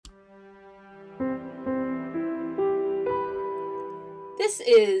This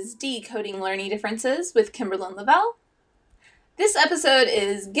is Decoding Learning Differences with Kimberlyn Lavelle. This episode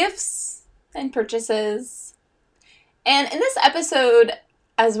is gifts and purchases. And in this episode,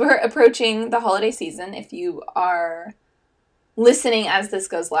 as we're approaching the holiday season, if you are listening as this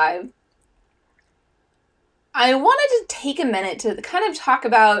goes live, I wanted to take a minute to kind of talk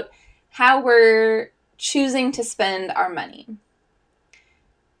about how we're choosing to spend our money.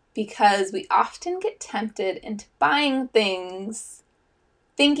 Because we often get tempted into buying things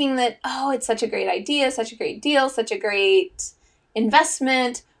thinking that, oh, it's such a great idea, such a great deal, such a great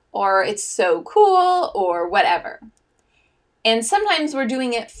investment, or it's so cool, or whatever. And sometimes we're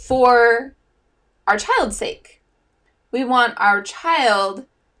doing it for our child's sake. We want our child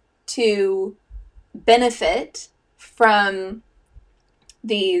to benefit from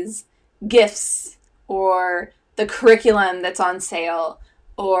these gifts or the curriculum that's on sale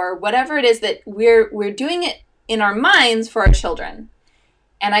or whatever it is that we're doing it in our minds for our children.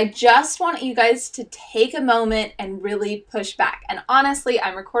 And I just want you guys to take a moment and really push back. And honestly,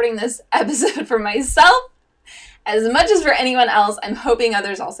 I'm recording this episode for myself as much as for anyone else. I'm hoping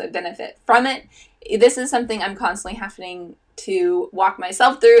others also benefit from it. This is something I'm constantly having to walk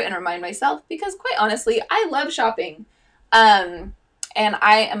myself through and remind myself because quite honestly, I love shopping. And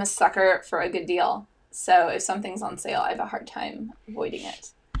I am a sucker for a good deal. So if something's on sale, I have a hard time avoiding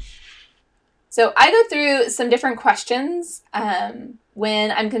it. So I go through some different questions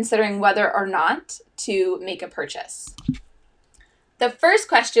when I'm considering whether or not to make a purchase. The first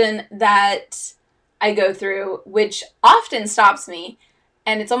question that I go through, which often stops me,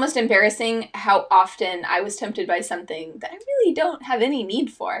 and it's almost embarrassing how often I was tempted by something that I really don't have any need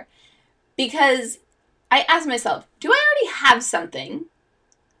for, because I ask myself, do I already have something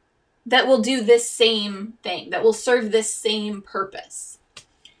that will do this same thing, that will serve this same purpose?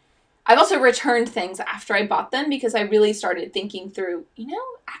 I've also returned things after I bought them because I really started thinking through,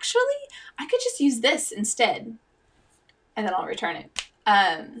 actually, I could just use this instead. And then I'll return it.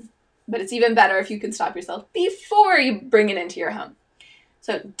 But it's even better if you can stop yourself before you bring it into your home.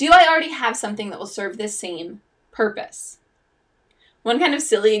 So, do I already have something that will serve this same purpose? One kind of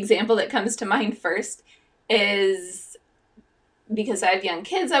silly example that comes to mind first is because I have young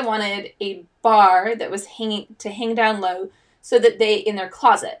kids, I wanted a bar that was hang down low so that in their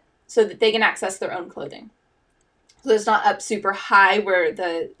closet, so that they can access their own clothing. So it's not up super high where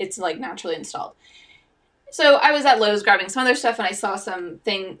it's like naturally installed. So I was at Lowe's grabbing some other stuff and I saw some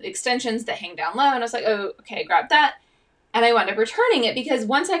extensions that hang down low and I was like, oh, okay, I grabbed that. And I wound up returning it because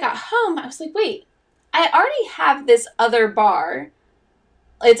once I got home, I was like, wait, I already have this other bar.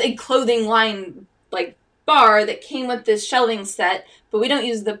 It's a clothing line bar that came with this shelving set, but we don't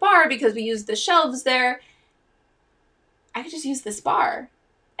use the bar because we use the shelves there. I could just use this bar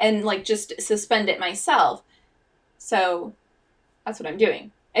and just suspend it myself. So that's what I'm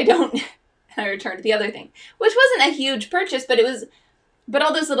doing. I returned the other thing, which wasn't a huge purchase, but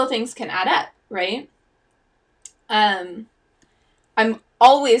all those little things can add up, right? I'm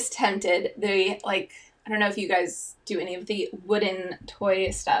always tempted. I don't know if you guys do any of the wooden toy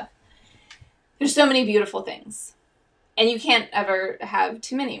stuff. There's so many beautiful things and you can't ever have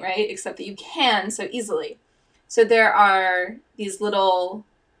too many, right? Except that you can so easily. So there are these little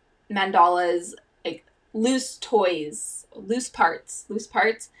mandalas, loose toys, loose parts,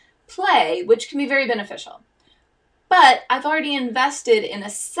 play, which can be very beneficial. But I've already invested in a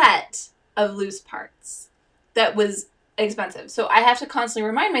set of loose parts that was expensive. So I have to constantly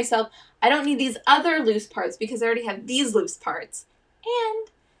remind myself, I don't need these other loose parts because I already have these loose parts. And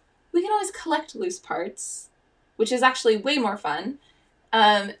we can always collect loose parts, which is actually way more fun,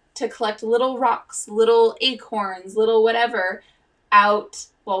 to collect little rocks, little acorns, little whatever out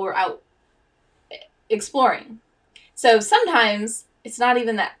while we're out exploring. So sometimes it's not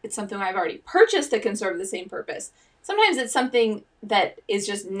even that it's something I've already purchased that can serve the same purpose. Sometimes it's something that is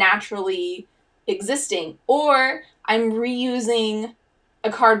just naturally existing, or I'm reusing a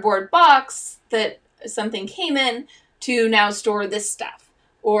cardboard box that something came in to now store this stuff.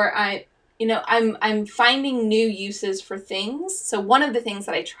 Or I'm finding new uses for things. So one of the things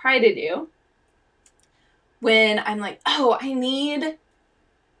that I try to do when I'm like, oh, I need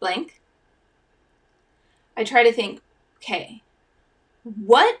blank, I try to think, okay,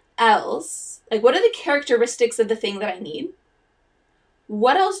 what else, what are the characteristics of the thing that I need?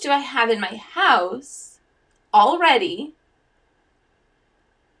 What else do I have in my house already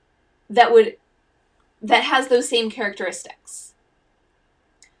that has those same characteristics?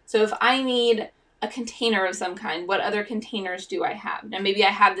 So if I need a container of some kind, what other containers do I have? Now maybe I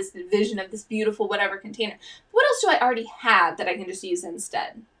have this vision of this beautiful whatever container. What else do I already have that I can just use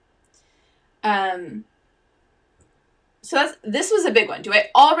instead? So this was a big one. Do I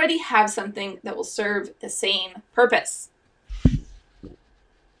already have something that will serve the same purpose?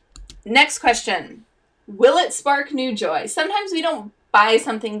 Next question. Will it spark new joy? Sometimes we don't buy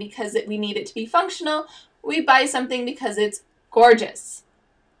something because we need it to be functional. We buy something because it's gorgeous.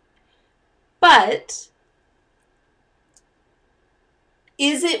 But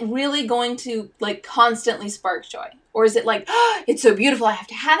is it really going to like constantly spark joy? Or is it like, oh, it's so beautiful, I have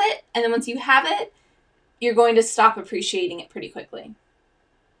to have it. And then once you have it, you're going to stop appreciating it pretty quickly.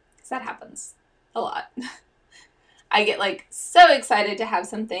 Because that happens a lot. I get like so excited to have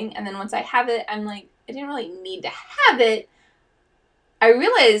something. And then once I have it, I'm like, I didn't really need to have it. I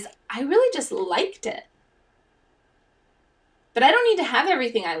realized I really just liked it. But I don't need to have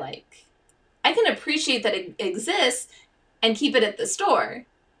everything I like. I can appreciate that it exists and keep it at the store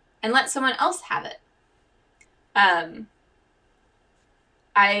and let someone else have it.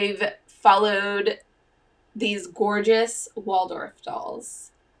 I've followed these gorgeous Waldorf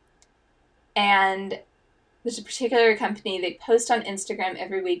dolls. And there's a particular company, they post on Instagram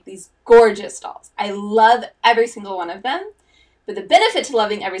every week these gorgeous dolls. I love every single one of them. But the benefit to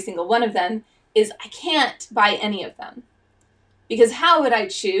loving every single one of them is I can't buy any of them. Because how would I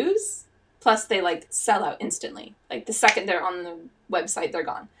choose? Plus they like sell out instantly. Like the second they're on the website, they're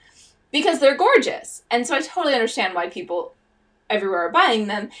gone. Because they're gorgeous. And so I totally understand why people everywhere are buying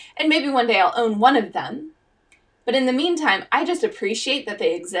them. And maybe one day I'll own one of them. But in the meantime, I just appreciate that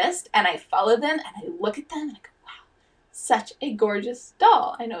they exist. And I follow them and I look at them and I go, wow, such a gorgeous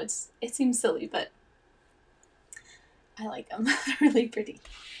doll. I know it seems silly, but I like them. They're really pretty.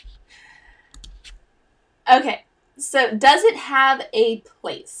 Okay, so does it have a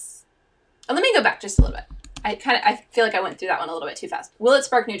place? Oh, let me go back just a little bit. I feel like I went through that one a little bit too fast. Will it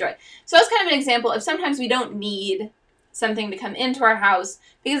spark new joy? So that's kind of an example of sometimes we don't need something to come into our house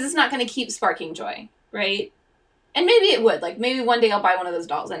because it's not going to keep sparking joy, right? And maybe it would. Like maybe one day I'll buy one of those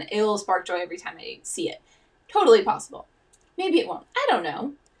dolls and it'll spark joy every time I see it. Totally possible. Maybe it won't. I don't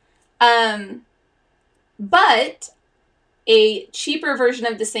know. But a cheaper version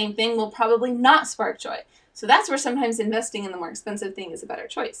of the same thing will probably not spark joy. So that's where sometimes investing in the more expensive thing is a better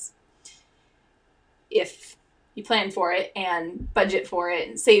choice. If you plan for it and budget for it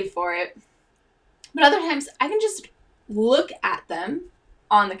and save for it. But other times I can just look at them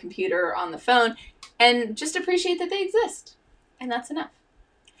on the computer or on the phone and just appreciate that they exist. And that's enough.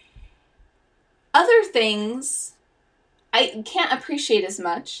 Other things I can't appreciate as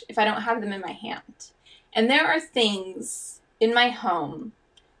much if I don't have them in my hand. And there are things in my home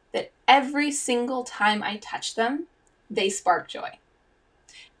that every single time I touch them, they spark joy.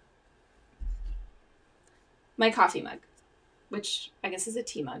 My coffee mug, which I guess is a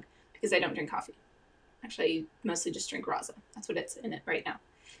tea mug because I don't drink coffee. Actually, I mostly just drink Raza. That's what it's in it right now.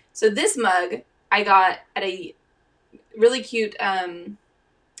 So this mug I got at a really cute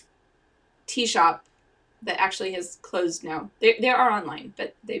tea shop that actually has closed now. They are online,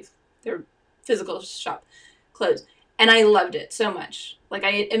 but their physical shop closed. And I loved it so much. Like,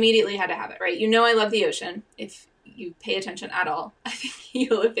 I immediately had to have it, right? You know I love the ocean. If you pay attention at all, I think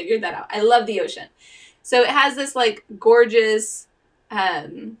you'll have figured that out. I love the ocean. So it has this, like, gorgeous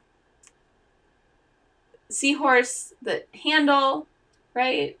seahorse, the handle,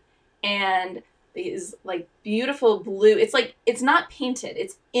 right? And these, like, beautiful blue. It's, like, it's not painted.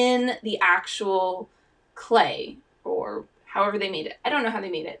 It's in the actual clay or however they made it. I don't know how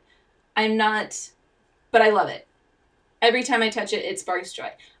they made it. But I love it. Every time I touch it, it sparks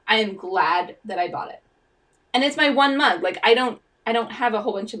joy. I am glad that I bought it. And it's my one mug. Like, I don't have a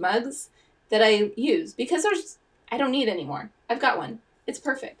whole bunch of mugs that I use because I don't need any more. I've got one. It's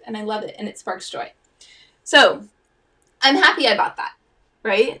perfect and I love it and it sparks joy. So I'm happy I bought that,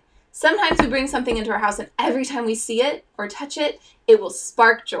 right? Sometimes we bring something into our house and every time we see it or touch it, it will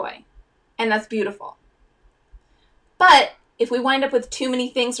spark joy. And that's beautiful. But if we wind up with too many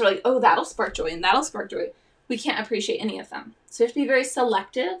things, we're like, oh, that'll spark joy and that'll spark joy. We can't appreciate any of them. So we have to be very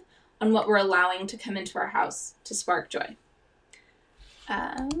selective on what we're allowing to come into our house to spark joy.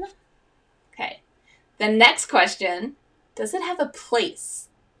 Okay. The next question, does it have a place?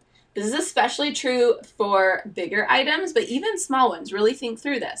 This is especially true for bigger items, but even small ones. Really think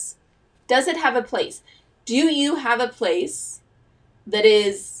through this. Does it have a place? Do you have a place that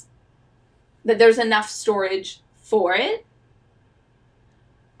there's enough storage for it?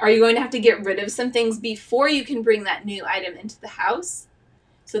 Are you going to have to get rid of some things before you can bring that new item into the house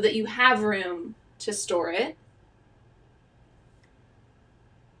so that you have room to store it?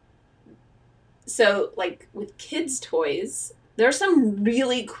 So, like with kids' toys, there's some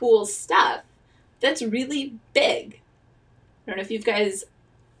really cool stuff that's really big. I don't know if you guys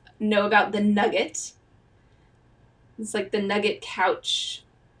know about the Nugget. It's like the Nugget couch.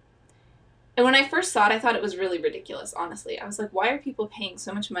 And when I first saw it, I thought it was really ridiculous, honestly. I was like, why are people paying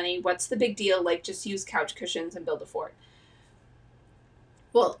so much money? What's the big deal? Like, just use couch cushions and build a fort.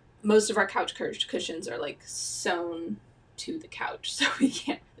 Well, most of our couch cushions are, like, sewn to the couch, so we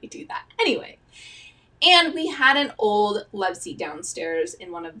can't really do that. Anyway. And we had an old love seat downstairs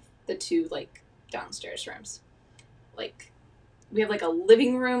in one of the two, like, downstairs rooms. Like, we have, like, a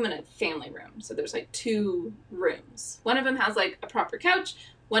living room and a family room. So there's, like, 2 rooms. One of them has, like, a proper couch.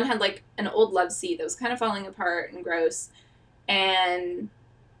 One had, like, an old love seat that was kind of falling apart and gross. And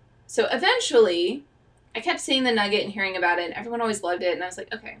so eventually, I kept seeing the Nugget and hearing about it, and everyone always loved it. And I was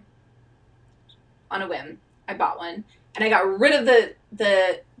like, okay. On a whim, I bought one. And I got rid of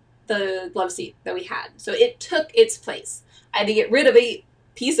the love seat that we had. So it took its place. I had to get rid of a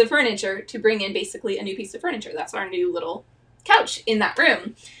piece of furniture to bring in basically a new piece of furniture. That's our new little couch in that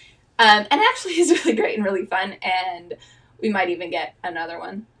room. And it actually is really great and really fun. And we might even get another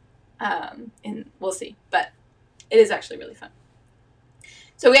one. And we'll see. But it is actually really fun.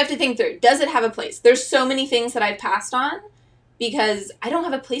 So we have to think through, does it have a place? There's so many things that I've passed on because I don't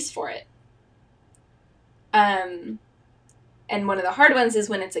have a place for it. And one of the hard ones is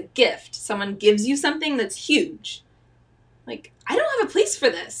when it's a gift. Someone gives you something that's huge. Like, I don't have a place for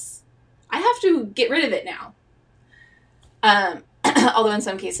this. I have to get rid of it now. Although in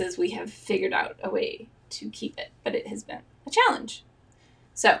some cases we have figured out a way to keep it, but it has been a challenge.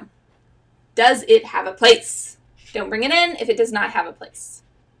 So, does it have a place? Don't bring it in if it does not have a place.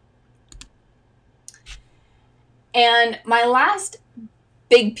 And my last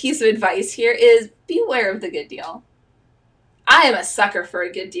big piece of advice here is beware of the good deal. I am a sucker for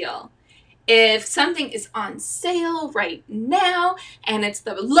a good deal. If something is on sale right now and it's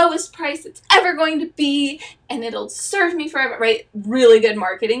the lowest price it's ever going to be and it'll serve me forever, right? Really good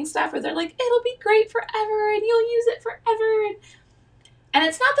marketing stuff where they're like, it'll be great forever and you'll use it forever. And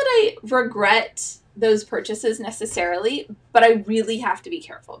it's not that I regret those purchases necessarily, but I really have to be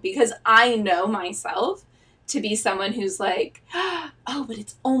careful because I know myself to be someone who's like, oh, but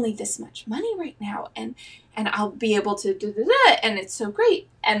it's only this much money right now, and I'll be able to do, and it's so great.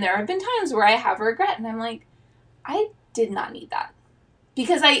 And there have been times where I have regret, and I'm like, I did not need that.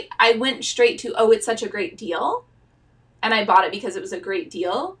 Because I went straight to, oh, it's such a great deal, and I bought it because it was a great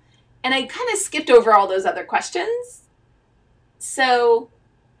deal, and I kind of skipped over all those other questions. So,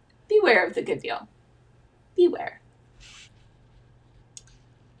 beware of the good deal. Beware.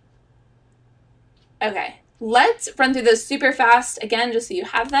 Okay. Let's run through those super fast again, just so you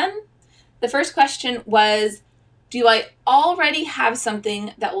have them. The first question was, do I already have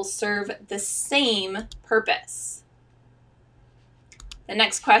something that will serve the same purpose? The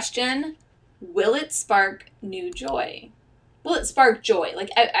next question, will it spark new joy? Will it spark joy?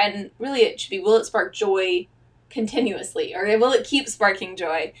 And really it should be, will it spark joy continuously? Or will it keep sparking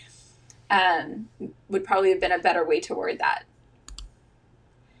joy? Would probably have been a better way to word that.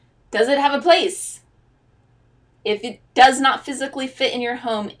 Does it have a place? If it does not physically fit in your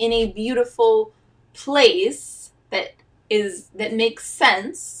home in a beautiful place that makes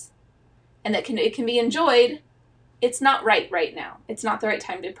sense and that it can be enjoyed, it's not right now. It's not the right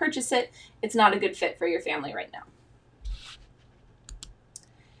time to purchase it. It's not a good fit for your family right now.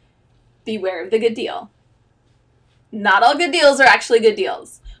 Beware of the good deal. Not all good deals are actually good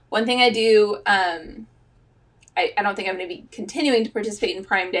deals. One thing I do, I don't think I'm going to be continuing to participate in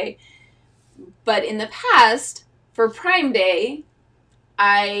Prime Day, but in the past, for Prime Day,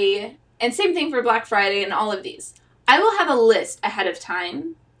 and same thing for Black Friday and all of these, I will have a list ahead of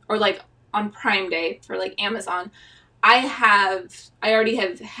time, or like on Prime Day for like Amazon, I already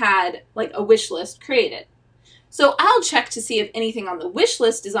have had like a wish list created. So I'll check to see if anything on the wish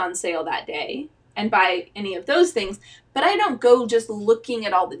list is on sale that day and buy any of those things, but I don't go just looking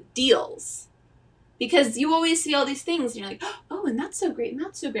at all the deals. Because you always see all these things and you're like, oh, and that's so great, and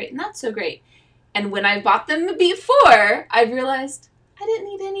that's so great, and that's so great. And when I bought them before, I realized I didn't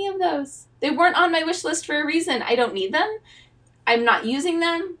need any of those. They weren't on my wish list for a reason. I don't need them. I'm not using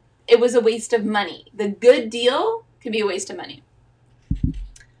them. It was a waste of money. The good deal can be a waste of money.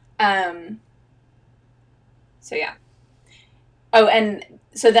 So yeah. Oh, and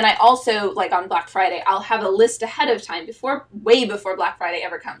so then I also, like on Black Friday, I'll have a list ahead of time way before Black Friday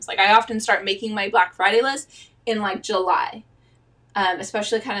ever comes. Like I often start making my Black Friday list in like July.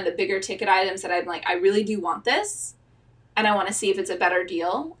 Especially kind of the bigger ticket items that I'm like, I really do want this, and I want to see if it's a better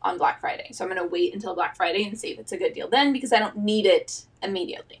deal on Black Friday. So I'm going to wait until Black Friday and see if it's a good deal then, because I don't need it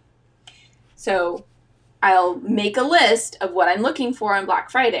immediately. So I'll make a list of what I'm looking for on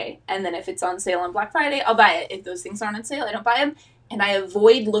Black Friday, and then if it's on sale on Black Friday, I'll buy it. If those things aren't on sale, I don't buy them, and I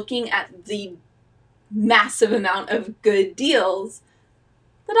avoid looking at the massive amount of good deals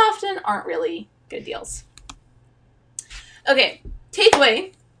that often aren't really good deals. Okay,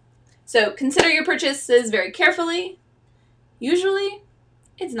 takeaway. So consider your purchases very carefully. Usually,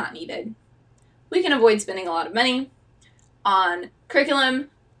 it's not needed. We can avoid spending a lot of money on curriculum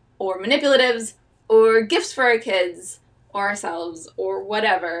or manipulatives or gifts for our kids or ourselves or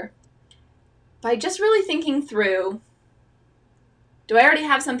whatever by just really thinking through, do I already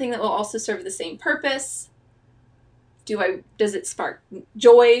have something that will also serve the same purpose? Does it spark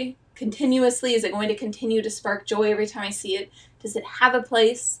joy continuously? Is it going to continue to spark joy every time I see it? Does it have a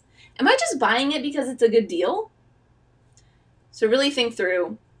place? Am I just buying it because it's a good deal? So really think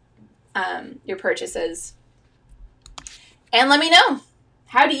through your purchases. And let me know,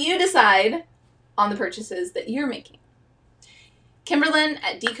 how do you decide on the purchases that you're making? Kimberlyn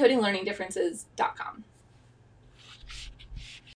at decodinglearningdifferences.com.